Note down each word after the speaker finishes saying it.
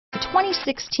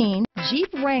2016 Jeep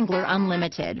Wrangler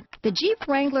Unlimited. The Jeep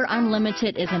Wrangler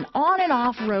Unlimited is an on and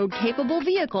off-road capable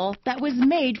vehicle that was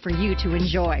made for you to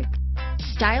enjoy.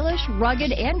 Stylish,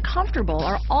 rugged, and comfortable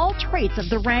are all traits of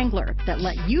the Wrangler that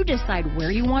let you decide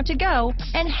where you want to go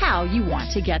and how you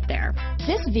want to get there.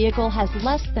 This vehicle has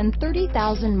less than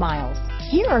 30,000 miles.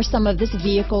 Here are some of this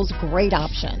vehicle's great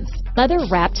options: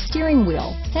 leather-wrapped steering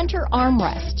wheel, center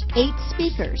armrest, 8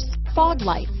 speakers, fog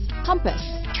lights, compass,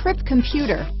 trip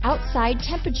computer, outside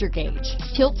temperature gauge,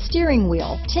 tilt steering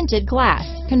wheel, tinted glass,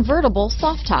 convertible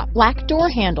soft top, black door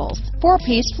handles,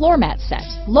 4-piece floor mat set,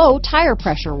 low tire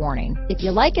pressure warning. If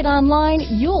you like it online,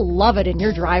 you'll love it in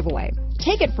your driveway.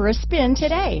 Take it for a spin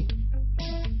today.